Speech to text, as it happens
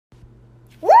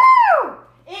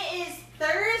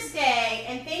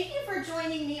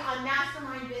joining me on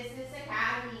Mastermind Business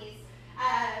Academy's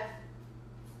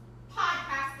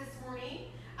podcast this morning.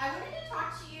 I wanted to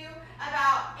talk to you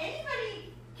about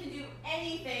anybody can do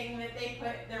anything that they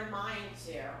put their mind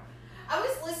to. I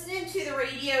was listening to the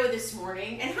radio this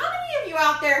morning, and how many of you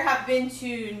out there have been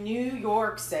to New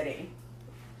York City?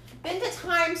 Been to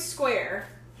Times Square?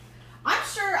 I'm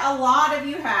sure a lot of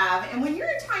you have, and when you're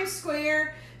in Times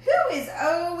Square, who is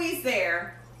always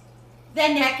there? The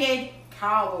naked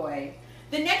cowboy.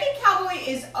 The naked cowboy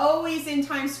is always in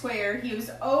Times Square. He was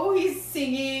always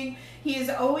singing. He is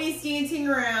always dancing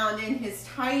around in his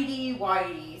tidy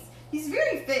whities. He's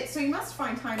very fit, so he must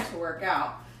find time to work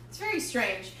out. It's very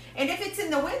strange. And if it's in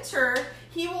the winter,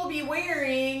 he will be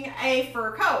wearing a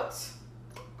fur coat.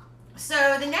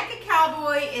 So the naked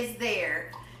cowboy is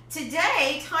there.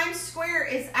 Today, Times Square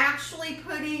is actually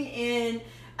putting in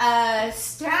a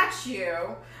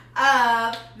statue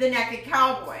of the naked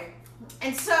cowboy.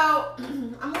 And so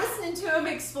I'm listening to him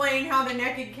explain how the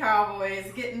naked cowboy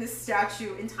is getting this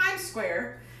statue in Times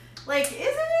Square. Like,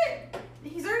 isn't it?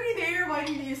 He's already there. Why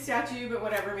do you need a statue? But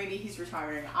whatever, maybe he's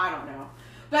retiring. I don't know.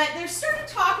 But they're started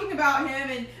talking about him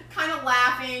and kind of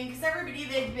laughing because everybody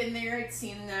that had been there had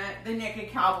seen the naked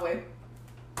cowboy.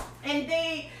 And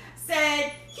they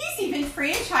said, he's even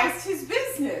franchised his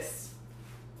business.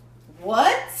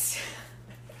 What?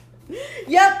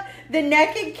 Yep, the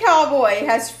naked cowboy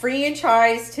has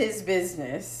franchised his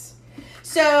business.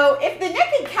 So if the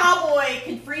naked cowboy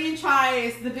can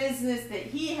franchise the business that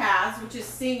he has, which is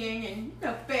singing and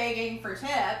begging for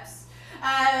tips,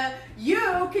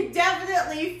 you could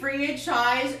definitely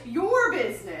franchise your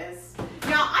business.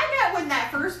 Now, I bet when that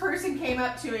first person came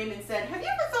up to him and said, have you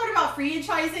ever thought about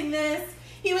franchising this?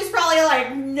 He was probably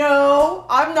like, no,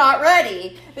 I'm not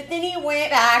ready. But then he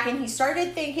went back and he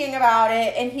started thinking about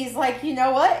it. And he's like, you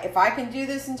know what? If I can do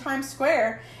this in Times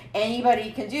Square,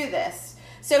 anybody can do this.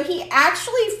 So he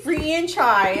actually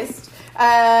franchised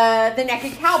the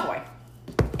naked cowboy.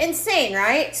 Insane,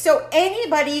 right? So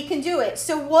anybody can do it.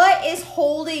 So what is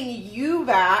holding you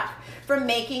back from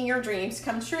making your dreams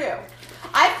come true?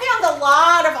 I've found a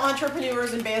lot of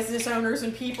entrepreneurs and business owners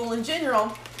and people in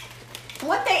general,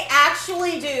 what they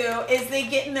actually do is they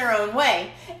get in their own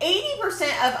way.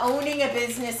 80% of owning a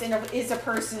business is a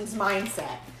person's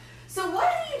mindset. So what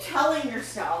are you telling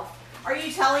yourself? Are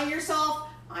you telling yourself,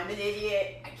 I'm an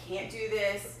idiot, I can't do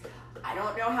this, I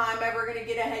don't know how I'm ever going to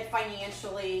get ahead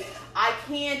financially, I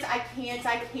can't, I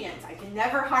can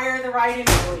never hire the right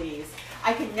employees,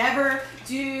 I can never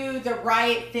do the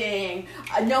right thing,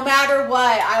 no matter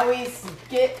what, I always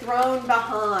get thrown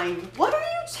behind. What are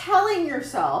you telling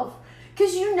yourself?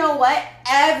 Because you know what?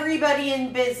 Everybody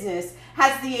in business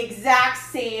has the exact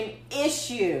same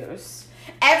issues.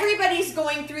 Everybody's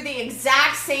going through the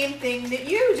exact same thing that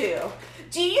you do.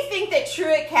 Do you think that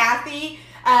Truett Cathy,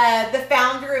 the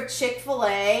founder of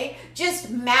Chick-fil-A,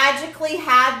 just magically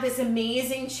had this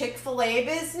amazing Chick-fil-A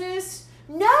business?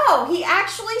 No, he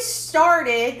actually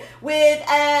started with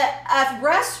a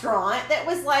restaurant that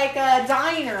was like a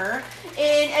diner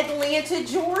in Atlanta,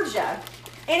 Georgia.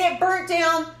 And it burnt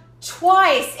down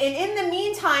twice. And in the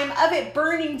meantime of it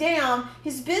burning down,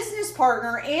 his business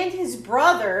partner and his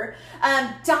brother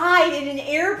died in an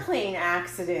airplane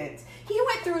accident. He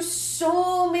went through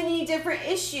so many different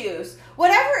issues.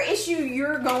 Whatever issue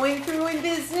you're going through in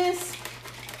business,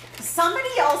 somebody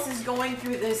else is going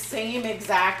through the same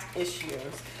exact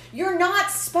issues. You're not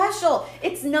special.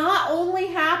 It's not only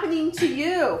happening to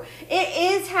you.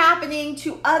 It is happening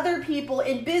to other people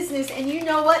in business. And you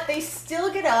know what? They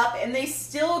still get up and they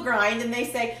still grind and they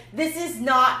say, this is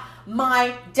not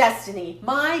my destiny.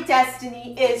 My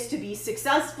destiny is to be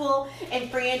successful and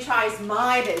franchise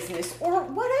my business or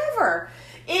whatever.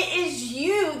 It is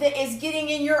you that is getting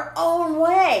in your own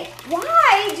way.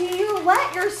 Why do you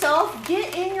let yourself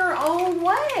get in your own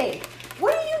way?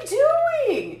 What are you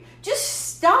doing?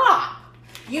 Just stop.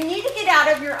 You need to get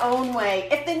out of your own way.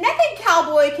 If the naked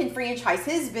cowboy can franchise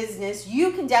his business,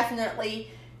 you can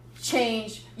definitely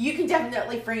change. You can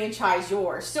definitely franchise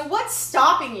yours. So what's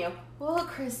stopping you? Well,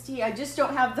 Christy, I just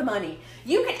don't have the money.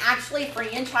 You can actually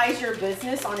franchise your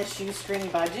business on a shoestring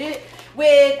budget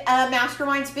with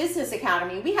Mastermind's Business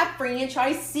Academy. We have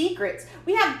franchise secrets.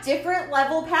 We have different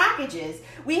level packages.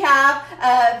 We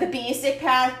have the basic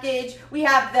package. We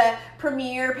have the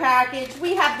premier package.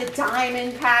 We have the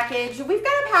diamond package. We've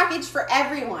got a package for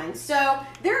everyone. So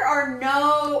there are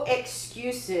no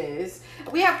excuses.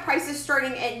 We have prices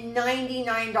starting at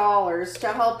 $99 to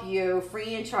help you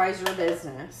franchise your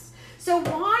business. So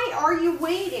why are you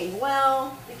waiting?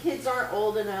 Well, the kids aren't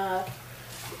old enough.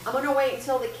 I'm going to wait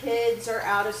until the kids are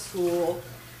out of school.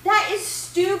 That is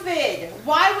stupid.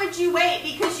 Why would you wait?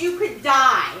 Because you could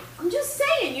die. I'm just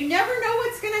saying, you never know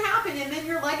what's going to happen, and then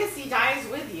your legacy dies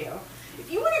with you.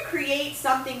 If you want to create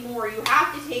something more, you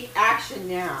have to take action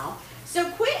now. So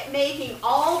quit making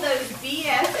all those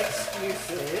BS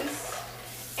excuses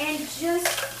and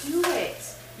just do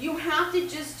it. You have to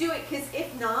just do it, because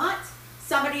if not,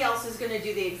 somebody else is going to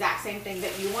do the exact same thing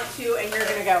that you want to, and you're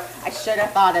going to go, I should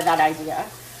have thought of that idea.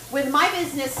 With my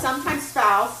business, Sometimes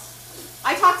Spouse,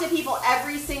 I talk to people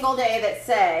every single day that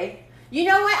say, you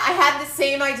know what, I had the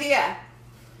same idea.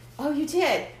 Oh, you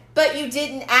did, but you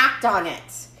didn't act on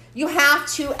it. You have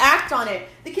to act on it.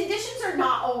 The conditions are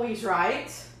not always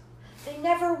right. They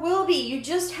never will be. You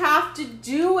just have to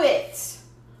do it.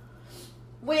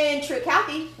 When Truett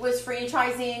Cathy was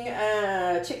franchising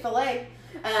Chick-fil-A,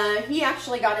 he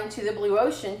actually got into the blue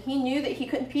ocean. He knew that he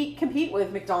couldn't compete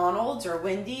with McDonald's or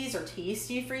Wendy's or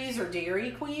Tasty Freeze or Dairy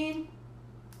Queen.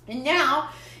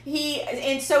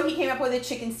 And so he came up with a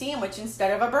chicken sandwich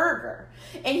instead of a burger.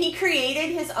 And he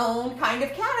created his own kind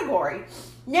of category.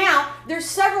 Now, there's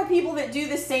several people that do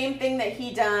the same thing that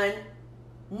he done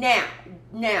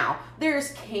now.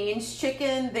 There's Cane's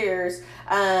Chicken, there's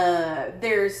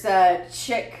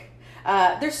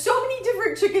so many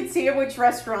different chicken sandwich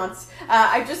restaurants.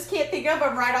 I just can't think of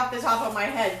them right off the top of my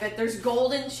head, but there's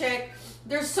Golden Chick.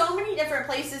 There's so many different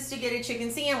places to get a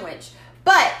chicken sandwich.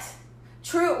 But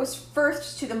Truett was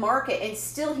first to the market, and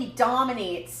still he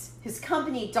dominates. His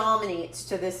company dominates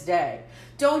to this day.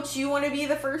 Don't you want to be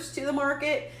the first to the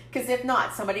market? Because if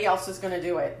not, somebody else is going to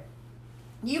do it.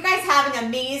 You guys have an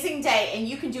amazing day, and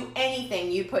you can do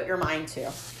anything you put your mind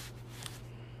to.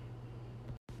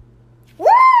 Woo!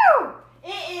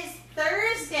 It is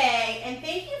Thursday, and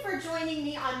thank you for joining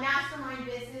me on Mastermind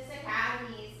Business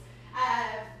Academy's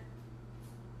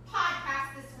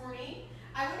podcast this morning.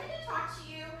 I wanted to talk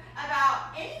to you about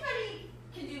anybody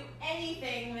can do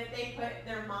anything that they put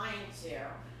their mind to.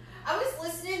 I was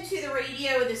listening to the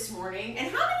radio this morning, and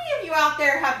how many of you out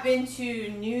there have been to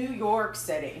New York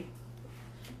City?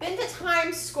 Been to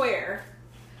Times Square?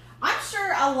 I'm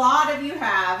sure a lot of you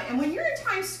have, and when you're in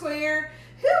Times Square,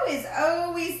 who is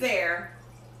always there?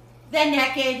 The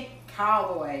Naked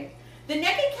Cowboy. The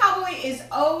Naked Cowboy is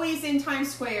always in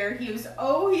Times Square. He was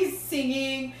always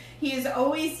singing. He is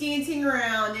always dancing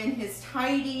around in his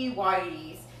tidy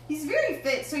whities. He's very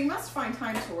fit, so he must find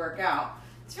time to work out.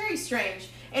 It's very strange.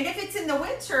 And if it's in the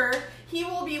winter, he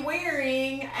will be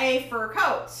wearing a fur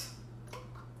coat.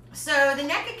 So the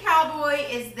Naked Cowboy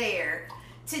is there.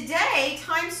 Today,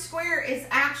 Times Square is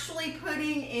actually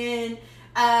putting in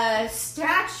a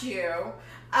statue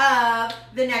of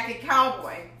the Naked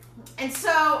Cowboy. And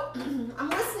so I'm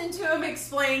listening to him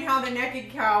explain how the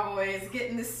Naked Cowboy is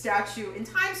getting this statue in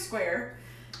Times Square.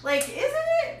 Like, isn't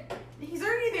it? He's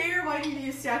already there. Why do you need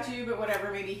a statue? But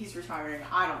whatever, maybe he's retiring.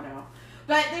 I don't know.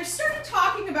 But they're started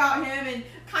talking about him and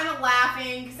kind of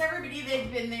laughing because everybody that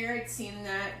had been there had seen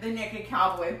the Naked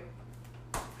Cowboy.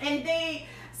 And they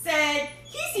said,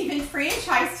 he's even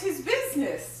franchised his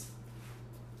business.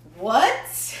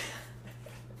 What?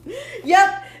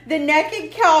 Yep, the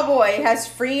Naked Cowboy has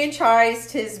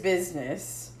franchised his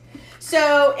business.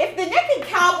 So if the Naked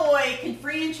Cowboy can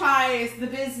franchise the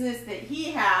business that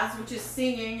he has, which is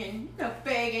singing and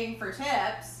begging for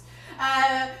tips,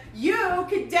 you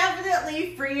could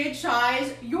definitely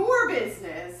franchise your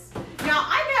business. Now,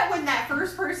 I bet when that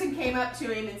first person came up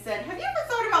to him and said, have you ever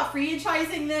thought about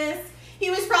franchising this? He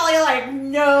was probably like,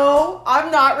 no,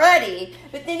 I'm not ready.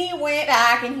 But then he went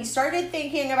back and he started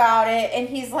thinking about it, and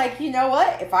he's like, you know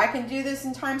what? If I can do this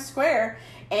in Times Square,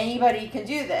 anybody can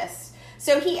do this.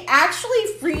 So he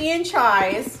actually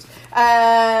franchised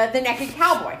the Naked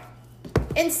Cowboy.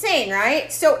 Insane,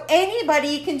 right? So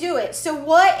anybody can do it. So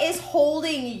what is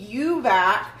holding you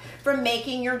back from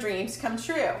making your dreams come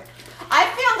true?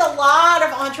 I found a lot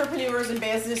of entrepreneurs and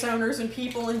business owners and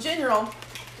people in general,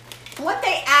 what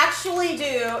they actually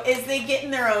do is they get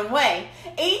in their own way.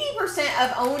 80%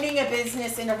 of owning a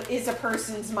business is a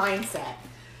person's mindset.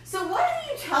 So what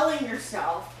are you telling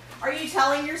yourself? Are you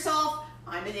telling yourself,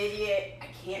 I'm an idiot, I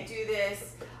can't do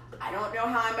this, I don't know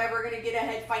how I'm ever going to get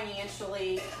ahead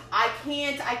financially, I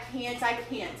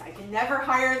can never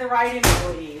hire the right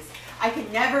employees, I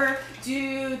can never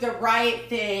do the right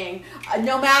thing,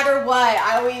 no matter what,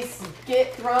 I always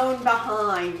get thrown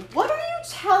behind. What are you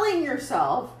telling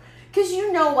yourself? Because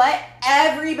you know what?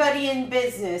 Everybody in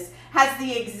business has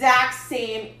the exact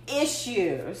same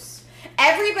issues.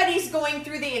 Everybody's going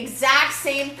through the exact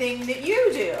same thing that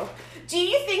you do. Do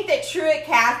you think that Truett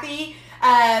Cathy,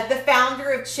 the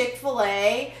founder of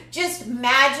Chick-fil-A, just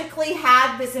magically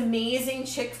had this amazing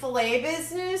Chick-fil-A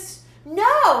business?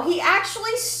 No, he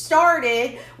actually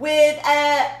started with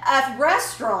a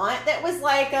restaurant that was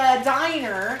like a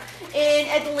diner in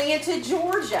Atlanta,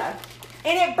 Georgia.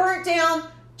 And it burnt down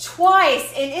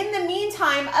twice. And in the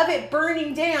meantime of it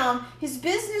burning down, his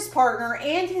business partner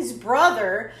and his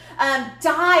brother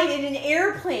died in an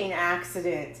airplane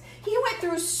accident. He went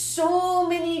through so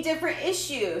many different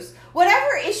issues.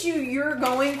 Whatever issue you're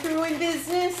going through in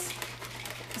business,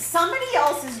 somebody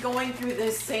else is going through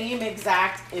the same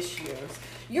exact issues.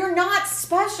 You're not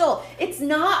special. It's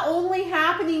not only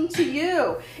happening to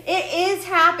you. It is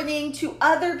happening to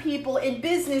other people in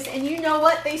business. And you know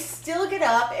what? They still get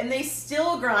up and they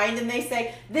still grind and they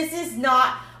say, this is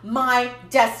not my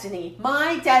destiny.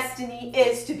 My destiny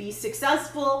is to be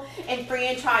successful and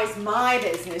franchise my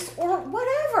business or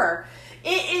whatever.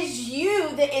 It is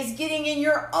you that is getting in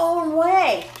your own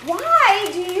way. Why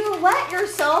do you let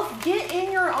yourself get in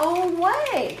your own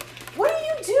way? What are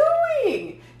you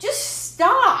doing? Just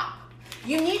stop.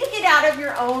 You need to get out of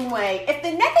your own way. If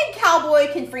the Naked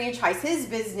Cowboy can franchise his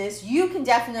business, you can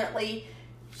definitely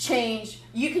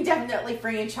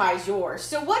franchise yours.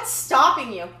 So what's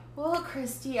stopping you? Well,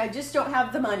 Christy, I just don't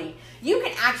have the money. You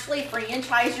can actually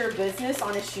franchise your business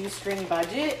on a shoestring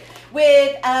budget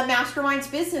with Mastermind's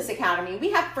Business Academy.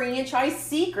 We have franchise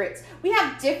secrets. We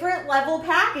have different level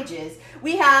packages.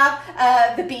 We have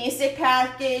the basic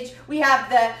package. We have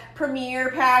the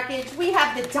premier package. We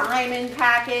have the diamond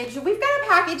package. We've got a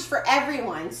package for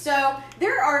everyone. So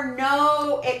there are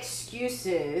no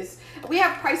excuses. We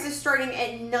have prices starting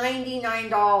at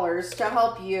 $99 to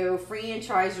help you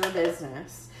franchise your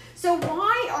business. So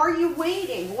why are you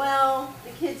waiting? Well, the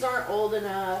kids aren't old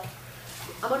enough.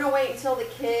 I'm going to wait until the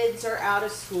kids are out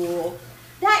of school.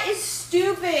 That is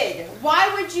stupid.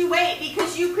 Why would you wait?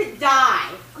 Because you could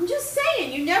die. I'm just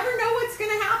saying, you never know what's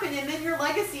going to happen, and then your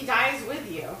legacy dies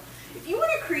with you. If you want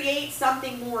to create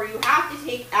something more, you have to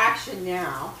take action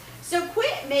now. So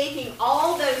quit making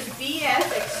all those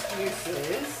BS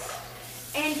excuses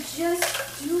and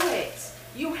just do it.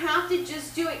 You have to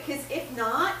just do it, because if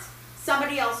not,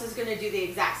 somebody else is going to do the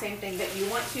exact same thing that you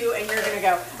want to, and you're going to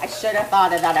go, I should have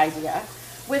thought of that idea.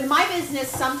 With my business,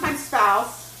 Sometimes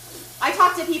Spouse, I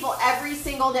talk to people every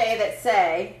single day that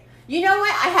say, you know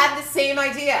what, I had the same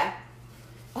idea.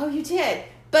 Oh, you did,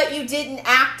 but you didn't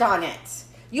act on it.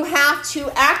 You have to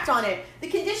act on it. The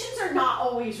conditions are not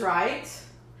always right.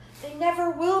 They never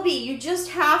will be. You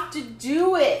just have to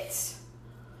do it.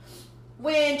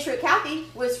 When Truett Cathy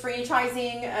was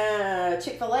franchising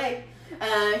Chick-fil-A,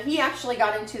 he actually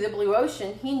got into the blue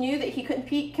ocean. He knew that he couldn't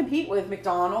compete with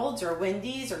McDonald's or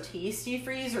Wendy's or Tasty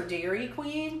Freeze or Dairy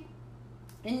Queen.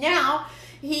 And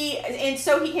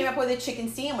so he came up with a chicken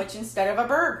sandwich instead of a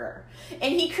burger.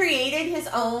 And he created his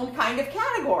own kind of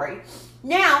category.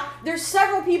 Now, there's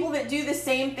several people that do the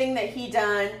same thing that he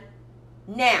done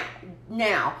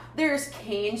now. There's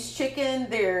Cane's Chicken,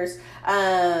 there's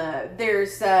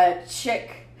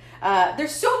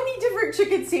there's so many different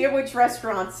chicken sandwich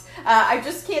restaurants. I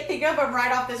just can't think of them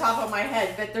right off the top of my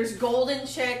head, but there's Golden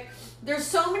Chick. There's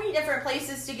so many different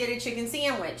places to get a chicken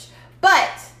sandwich.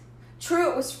 But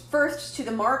Truett was first to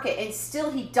the market, and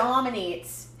still he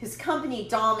dominates. His company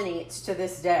dominates to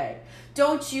this day.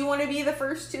 Don't you want to be the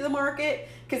first to the market?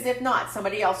 Because if not,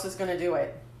 somebody else is going to do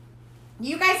it.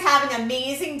 You guys have an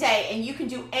amazing day, and you can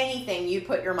do anything you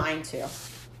put your mind to.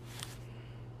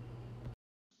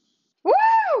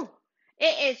 Woo!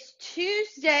 It is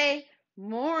Tuesday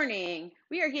morning.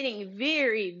 We are getting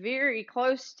very, very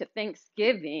close to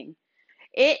Thanksgiving.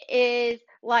 It is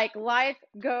like life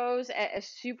goes at a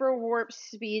super warp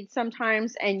speed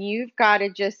sometimes, and you've got to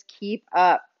just keep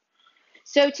up.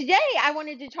 So today I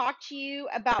wanted to talk to you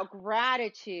about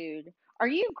gratitude. Are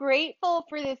you grateful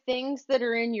for the things that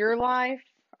are in your life?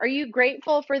 Are you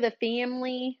grateful for the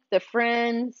family, the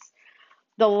friends,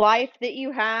 the life that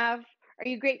you have? Are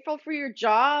you grateful for your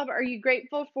job? Are you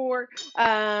grateful for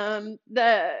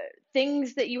the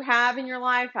things that you have in your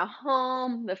life, a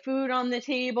home, the food on the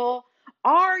table?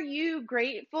 Are you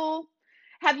grateful?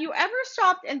 Have you ever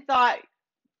stopped and thought,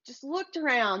 just looked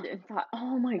around and thought,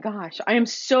 oh my gosh, I am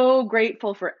so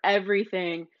grateful for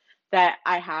everything that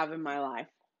I have in my life?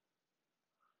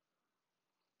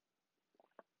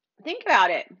 Think about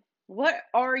it. What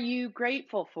are you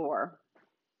grateful for?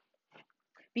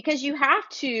 Because you have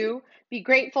to be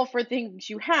grateful for things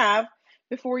you have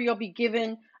before you'll be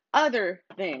given other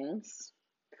things.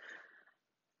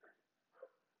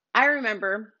 I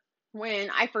remember when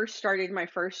I first started my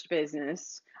first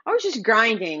business, I was just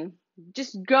grinding,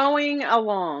 just going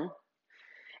along.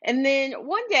 And then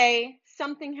one day,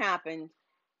 something happened.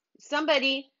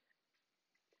 Somebody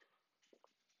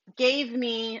gave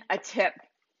me a tip.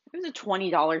 It was a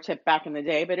 $20 tip back in the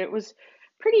day, but it was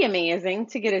pretty amazing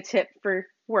to get a tip for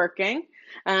working.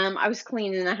 I was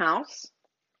cleaning the house,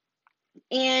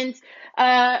 and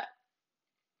I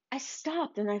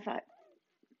stopped and I thought,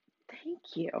 thank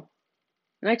you.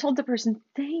 And I told the person,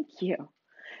 thank you.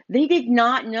 They did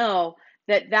not know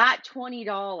that that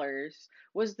 $20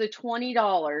 was the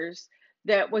 $20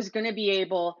 that was going to be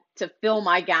able to fill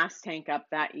my gas tank up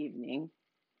that evening.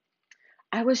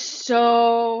 I was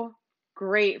so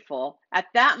grateful at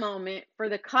that moment for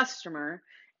the customer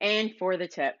and for the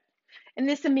tip. And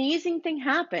this amazing thing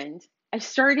happened. I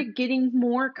started getting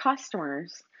more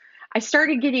customers. I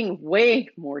started getting way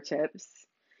more tips.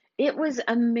 It was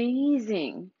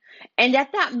amazing. And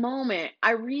at that moment,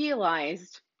 I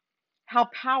realized how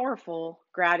powerful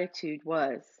gratitude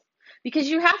was. Because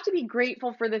you have to be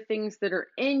grateful for the things that are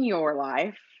in your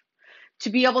life to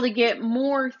be able to get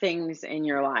more things in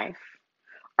your life.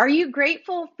 Are you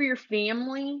grateful for your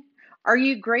family? Are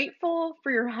you grateful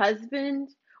for your husband?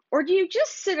 Or do you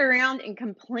just sit around and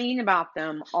complain about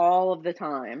them all of the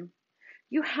time?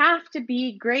 You have to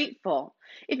be grateful.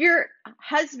 If your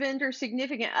husband or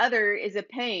significant other is a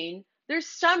pain, there's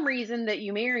some reason that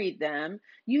you married them.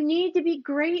 You need to be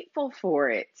grateful for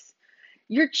it.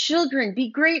 Your children, be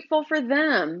grateful for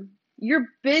them. Your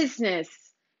business,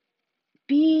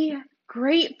 be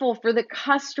grateful for the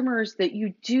customers that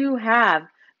you do have.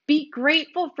 Be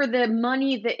grateful for the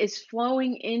money that is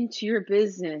flowing into your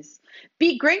business.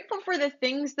 Be grateful for the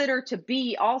things that are to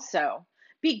be also.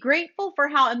 Be grateful for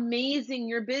how amazing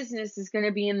your business is going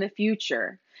to be in the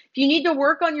future. If you need to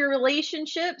work on your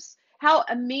relationships, how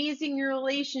amazing your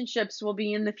relationships will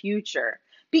be in the future.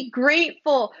 Be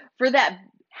grateful for that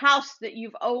house that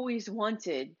you've always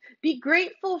wanted. Be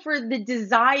grateful for the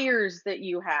desires that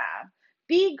you have.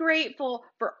 Be grateful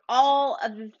for all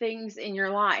of the things in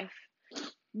your life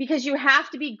because you have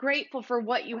to be grateful for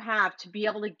what you have to be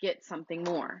able to get something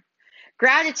more.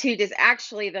 Gratitude is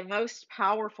actually the most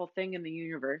powerful thing in the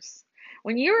universe.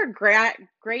 When you are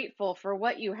grateful for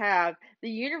what you have, the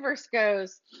universe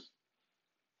goes,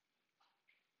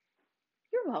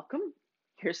 you're welcome.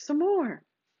 Here's some more.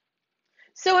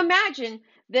 So imagine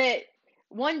that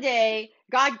one day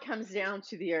God comes down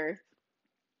to the earth.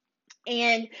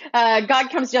 And God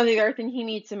comes down to the earth and he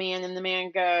meets a man, and the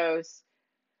man goes,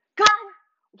 God,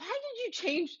 why did you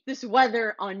change this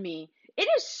weather on me? It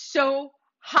is so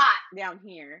hot down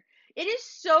here. It is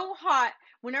so hot.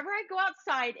 Whenever I go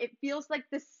outside, it feels like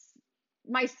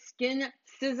my skin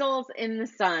sizzles in the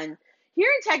sun. Here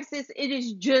in Texas, it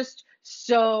is just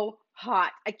so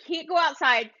hot. I can't go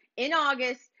outside in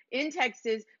August in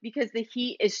Texas because the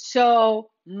heat is so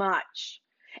much.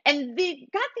 And they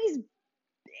got these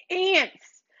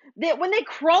ants that when they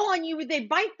crawl on you, they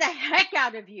bite the heck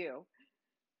out of you.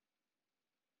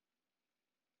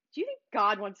 Do you think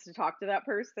God wants to talk to that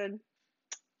person?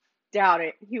 Doubt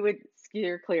it. He would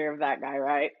steer clear of that guy,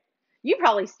 right? You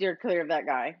probably steered clear of that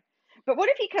guy. But what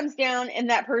if he comes down and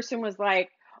that person was like,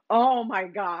 oh my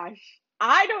gosh,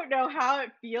 I don't know how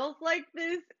it feels like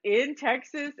this in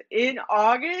Texas in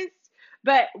August,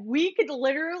 but we could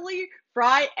literally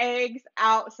fry eggs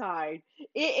outside.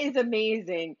 It is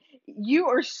amazing. You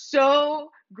are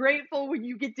so grateful when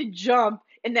you get to jump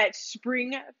in that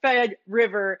spring fed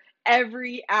river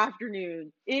every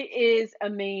afternoon. It is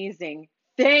amazing.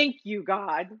 Thank you,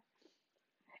 God.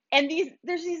 And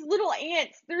there's these little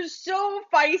ants. They're so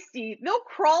feisty. They'll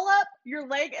crawl up your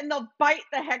leg and they'll bite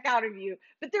the heck out of you.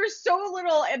 But they're so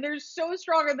little and they're so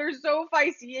strong and they're so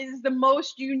feisty. It is the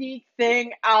most unique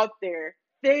thing out there.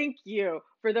 Thank you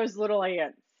for those little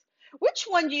ants. Which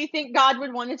one do you think God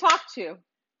would want to talk to?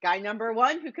 Guy number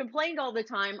one who complained all the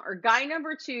time, or guy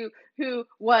number two who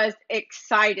was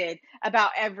excited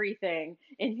about everything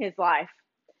in his life?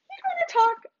 You want to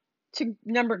talk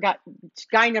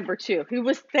guy number two, who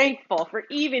was thankful for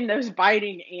even those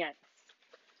biting ants.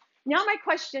 Now my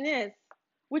question is,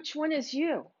 which one is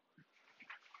you?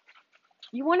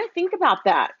 You want to think about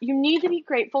that. You need to be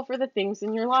grateful for the things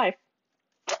in your life.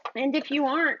 And if you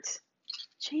aren't,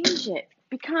 change it.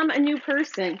 Become a new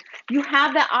person. You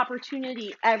have that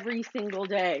opportunity every single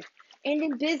day. And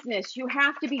in business, you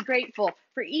have to be grateful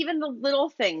for even the little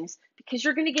things because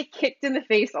you're going to get kicked in the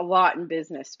face a lot in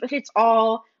business. But it's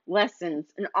all lessons,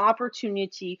 an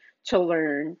opportunity to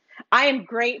learn. I am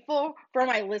grateful for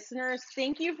my listeners.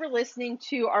 Thank you for listening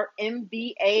to our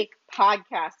MBA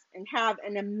podcast and have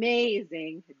an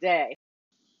amazing day.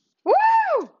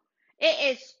 Woo!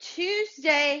 It is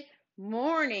Tuesday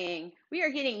morning. We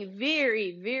are getting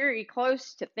very, very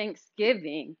close to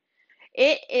Thanksgiving.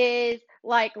 It is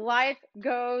like life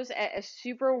goes at a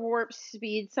super warp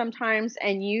speed sometimes,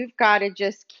 and you've got to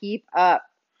just keep up.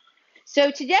 So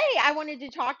today I wanted to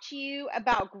talk to you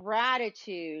about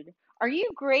gratitude. Are you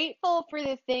grateful for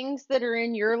the things that are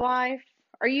in your life?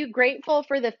 Are you grateful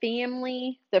for the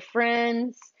family, the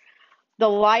friends, the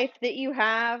life that you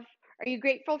have? Are you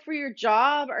grateful for your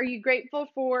job? Are you grateful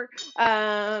for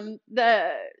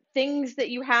the things that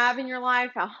you have in your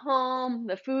life, a home,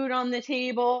 the food on the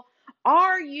table?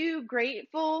 Are you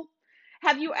grateful?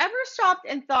 Have you ever stopped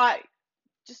and thought,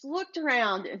 just looked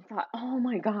around and thought, oh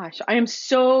my gosh, I am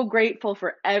so grateful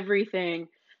for everything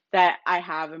that I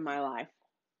have in my life?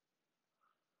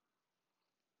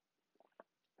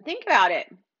 Think about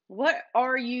it. What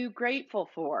are you grateful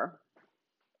for?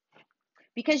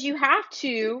 Because you have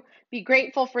to be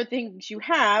grateful for things you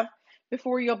have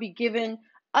before you'll be given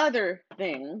other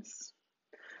things.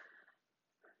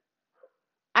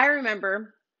 I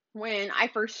remember when I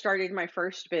first started my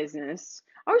first business,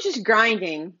 I was just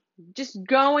grinding, just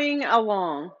going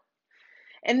along.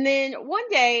 And then one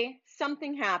day,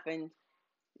 something happened.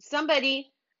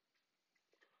 Somebody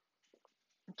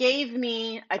gave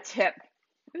me a tip.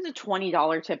 It was a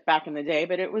 $20 tip back in the day,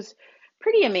 but it was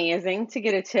pretty amazing to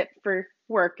get a tip for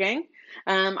working.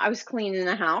 I was cleaning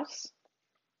the house,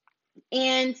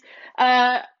 and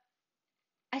I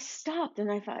stopped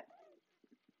and I thought,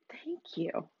 thank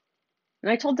you.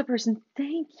 And I told the person,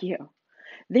 thank you.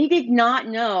 They did not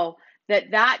know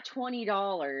that that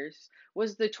 $20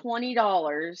 was the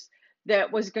 $20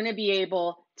 that was going to be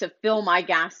able to fill my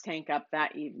gas tank up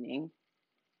that evening.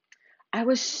 I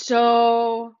was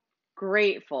so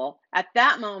grateful at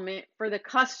that moment for the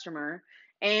customer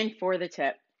and for the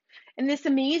tip. And this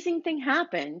amazing thing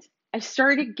happened. I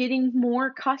started getting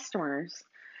more customers.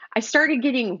 I started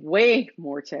getting way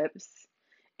more tips.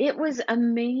 It was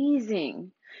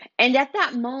amazing. And at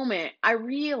that moment, I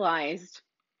realized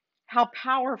how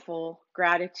powerful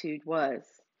gratitude was.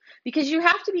 Because you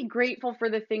have to be grateful for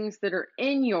the things that are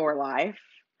in your life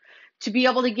to be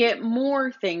able to get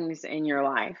more things in your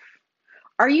life.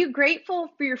 Are you grateful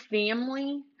for your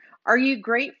family? Are you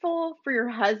grateful for your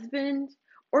husband?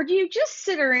 Or do you just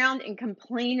sit around and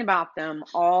complain about them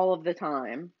all of the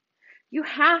time? You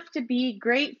have to be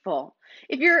grateful.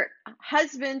 If your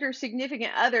husband or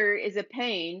significant other is a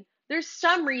pain, there's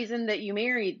some reason that you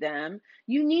married them.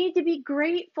 You need to be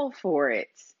grateful for it.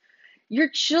 Your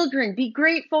children, be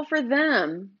grateful for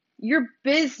them. Your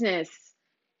business,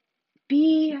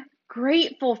 be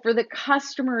grateful for the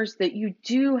customers that you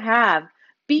do have.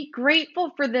 Be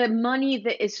grateful for the money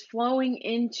that is flowing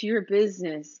into your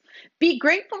business. Be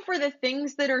grateful for the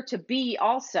things that are to be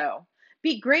also.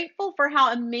 Be grateful for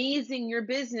how amazing your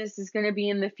business is going to be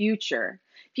in the future.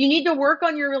 If you need to work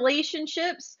on your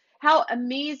relationships, how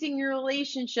amazing your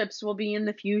relationships will be in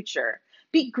the future.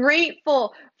 Be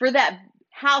grateful for that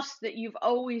house that you've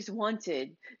always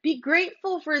wanted. Be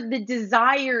grateful for the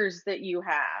desires that you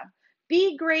have.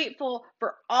 Be grateful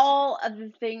for all of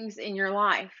the things in your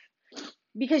life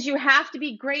because you have to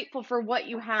be grateful for what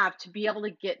you have to be able to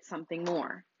get something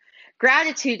more.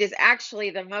 Gratitude is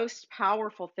actually the most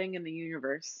powerful thing in the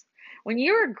universe. When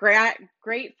you are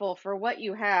grateful for what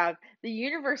you have, the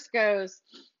universe goes,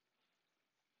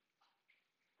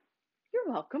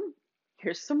 you're welcome.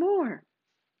 Here's some more.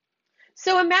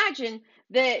 So imagine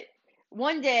that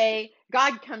one day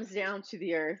God comes down to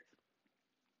the earth.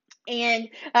 And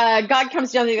God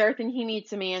comes down to the earth and he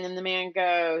meets a man, and the man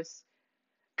goes,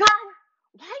 God,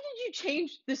 why did you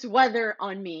change this weather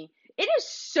on me? It is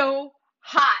so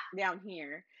hot down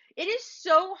here. It is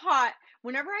so hot.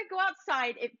 Whenever I go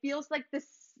outside, it feels like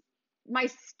my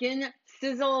skin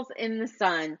sizzles in the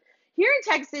sun. Here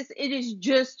in Texas, it is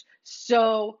just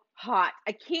so hot.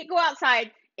 I can't go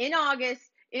outside in August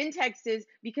in Texas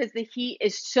because the heat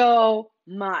is so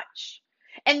much.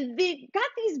 And they got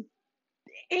these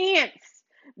ants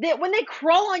that when they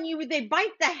crawl on you, they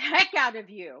bite the heck out of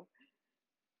you.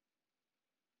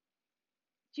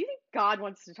 Do you think God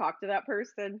wants to talk to that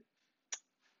person?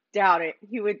 Doubt it.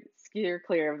 He would steer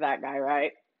clear of that guy,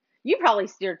 right? You probably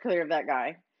steered clear of that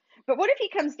guy. But what if he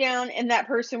comes down and that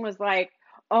person was like,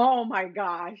 oh my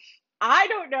gosh, I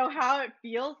don't know how it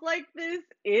feels like this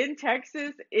in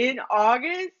Texas in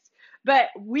August, but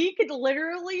we could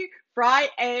literally fry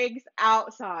eggs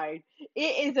outside.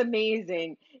 It is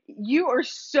amazing. You are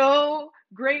so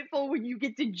grateful when you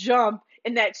get to jump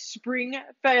in that spring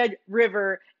fed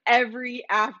river every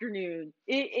afternoon.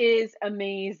 It is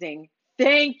amazing.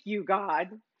 Thank you, God.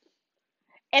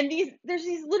 And there's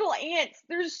these little ants.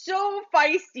 They're so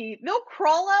feisty. They'll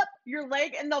crawl up your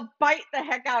leg and they'll bite the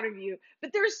heck out of you.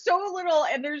 But they're so little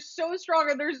and they're so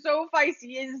strong and they're so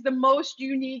feisty. It is the most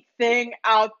unique thing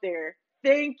out there.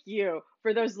 Thank you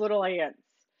for those little ants.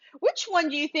 Which one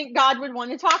do you think God would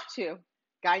want to talk to?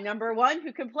 Guy number one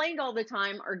who complained all the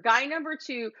time, or guy number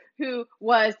two who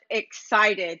was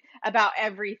excited about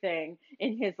everything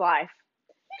in his life?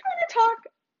 You want to talk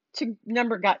to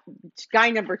guy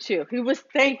number two who was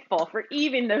thankful for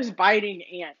even those biting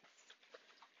ants.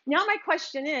 Now my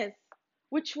question is,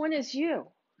 which one is you?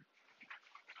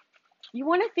 You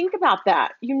want to think about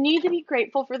that. You need to be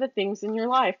grateful for the things in your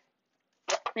life.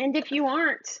 And if you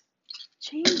aren't,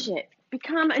 change it.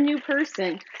 Become a new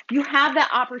person. You have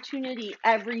that opportunity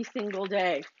every single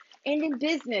day. And in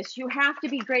business, you have to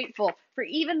be grateful for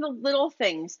even the little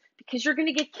things, because you're going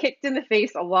to get kicked in the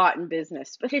face a lot in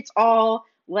business. But it's all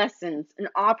lessons, an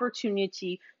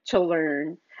opportunity to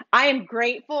learn. I am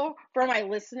grateful for my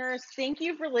listeners. Thank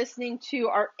you for listening to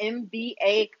our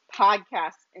MBA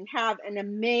podcast, and have an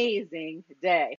amazing day.